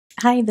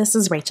Hi, this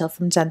is Rachel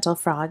from Gentle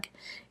Frog.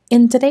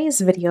 In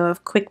today's video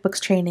of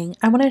QuickBooks training,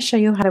 I want to show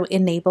you how to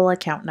enable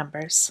account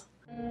numbers.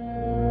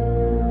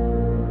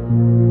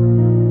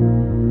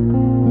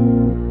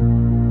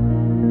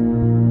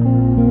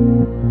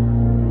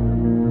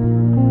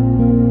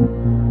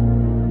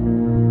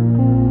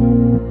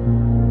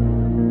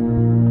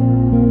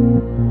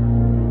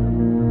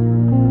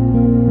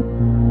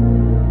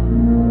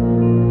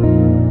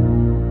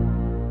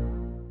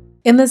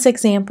 In this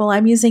example,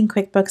 I'm using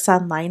QuickBooks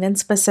Online and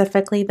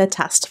specifically the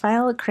test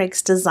file,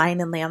 Craig's Design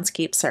and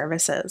Landscape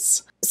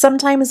Services.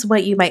 Sometimes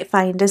what you might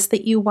find is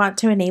that you want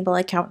to enable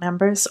account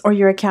numbers or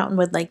your accountant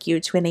would like you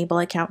to enable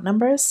account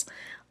numbers.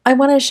 I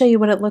want to show you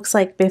what it looks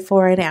like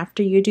before and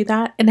after you do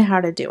that and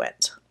how to do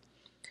it.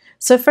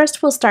 So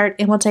first we'll start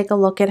and we'll take a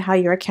look at how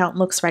your account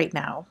looks right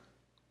now.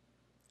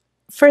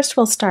 First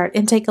we'll start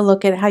and take a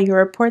look at how your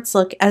reports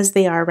look as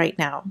they are right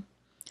now.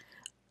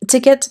 To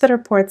get to the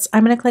reports,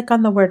 I'm going to click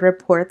on the word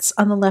reports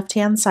on the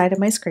left-hand side of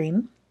my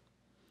screen.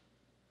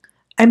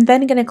 I'm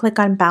then going to click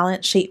on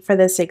balance sheet for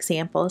this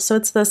example, so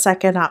it's the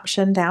second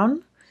option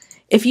down.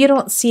 If you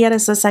don't see it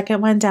as the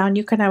second one down,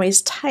 you can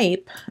always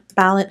type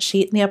balance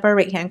sheet in the upper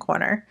right-hand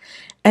corner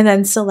and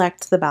then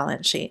select the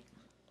balance sheet.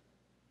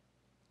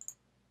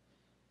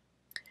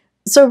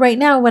 So right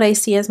now what I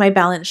see is my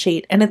balance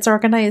sheet and it's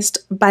organized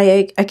by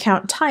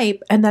account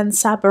type and then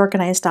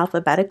sub-organized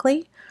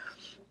alphabetically.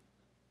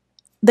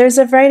 There's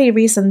a variety of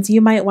reasons you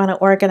might want to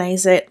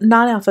organize it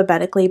not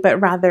alphabetically, but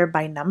rather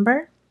by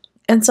number.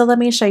 And so let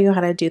me show you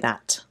how to do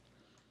that.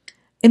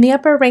 In the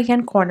upper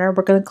right-hand corner,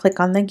 we're going to click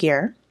on the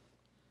gear.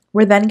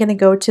 We're then going to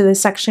go to the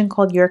section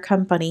called Your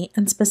Company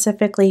and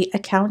specifically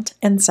Account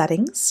and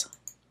Settings.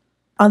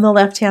 On the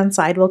left-hand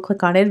side, we'll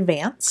click on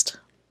Advanced.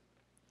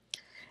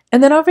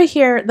 And then over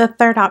here, the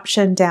third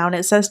option down,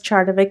 it says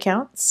Chart of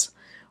Accounts.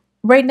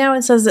 Right now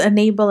it says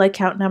Enable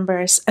Account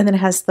Numbers and then it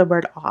has the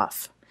word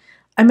Off.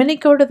 I'm going to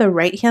go to the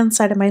right-hand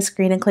side of my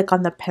screen and click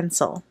on the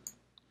pencil.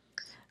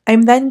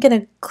 I'm then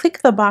going to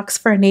click the box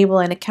for Enable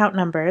and Account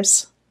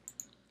Numbers.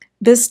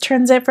 This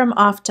turns it from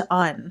off to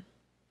on.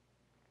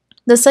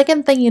 The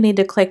second thing you need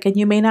to click, and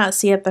you may not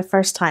see it the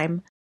first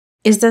time,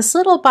 is this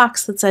little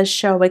box that says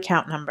Show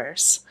Account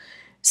Numbers.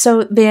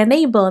 So the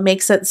Enable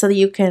makes it so that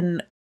you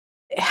can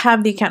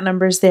have the account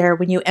numbers there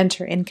when you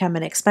enter income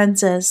and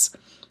expenses.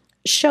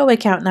 Show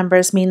Account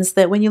Numbers means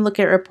that when you look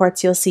at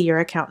reports, you'll see your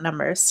account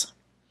numbers.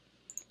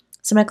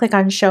 So I'm going to click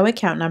on Show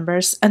Account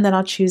Numbers and then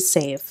I'll choose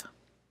Save.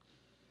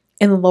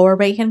 In the lower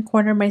right hand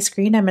corner of my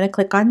screen, I'm going to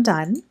click on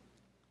Done.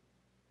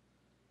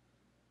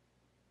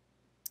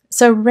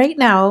 So right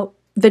now,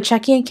 the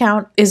checking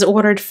account is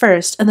ordered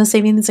first and the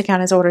savings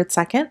account is ordered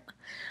second.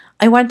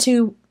 I want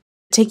to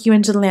take you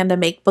into the land of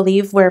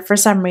make-believe where for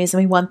some reason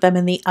we want them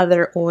in the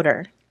other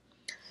order.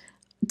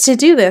 To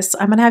do this,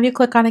 I'm going to have you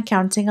click on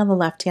Accounting on the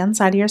left-hand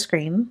side of your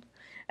screen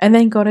and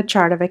then go to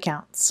Chart of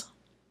Accounts.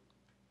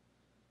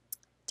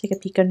 Take a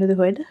peek under the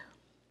hood.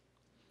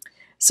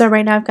 So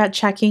right now I've got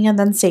checking and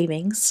then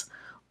savings.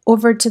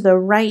 Over to the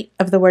right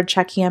of the word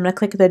checking, I'm going to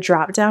click the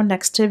drop down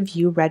next to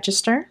View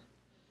Register.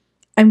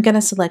 I'm going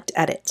to select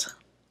Edit.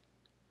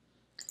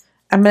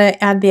 I'm going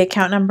to add the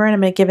account number and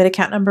I'm going to give it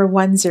account number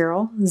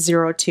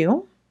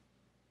 1002.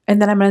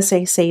 And then I'm going to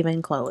say Save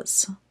and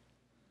Close.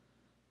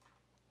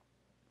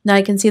 Now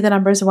I can see the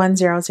number is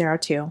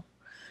 1002.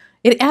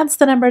 It adds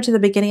the number to the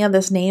beginning of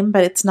this name,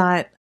 but it's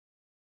not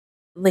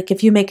like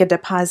if you make a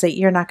deposit,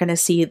 you're not going to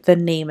see the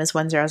name as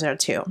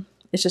 1002.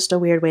 It's just a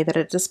weird way that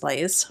it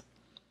displays.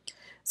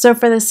 So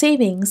for the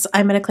savings,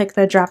 I'm going to click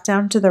the drop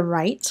down to the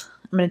right.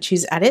 I'm going to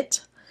choose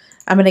Edit.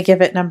 I'm going to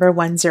give it number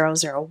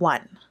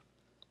 1001 and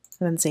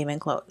then Save and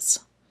Close.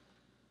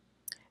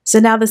 So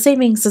now the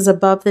savings is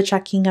above the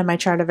checking on my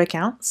chart of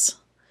accounts.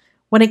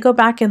 When I go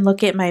back and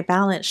look at my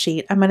balance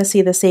sheet, I'm going to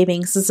see the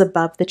savings is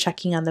above the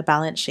checking on the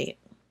balance sheet.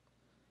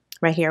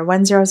 Right here,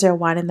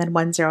 1001 and then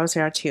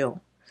 1002.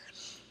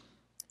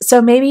 So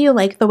maybe you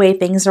like the way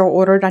things are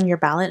ordered on your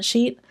balance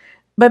sheet,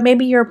 but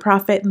maybe your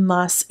profit and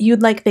loss,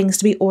 you'd like things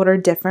to be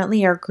ordered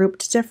differently or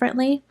grouped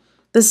differently.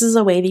 This is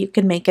a way that you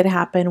can make it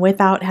happen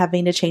without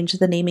having to change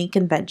the naming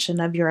convention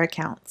of your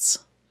accounts.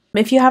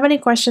 If you have any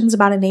questions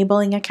about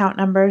enabling account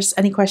numbers,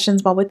 any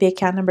questions about what the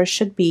account numbers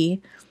should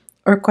be,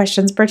 or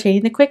questions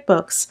pertaining to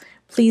QuickBooks,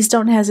 please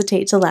don't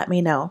hesitate to let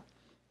me know.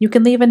 You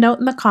can leave a note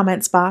in the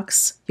comments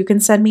box, you can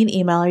send me an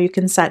email, or you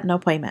can set an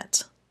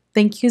appointment.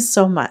 Thank you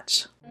so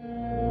much.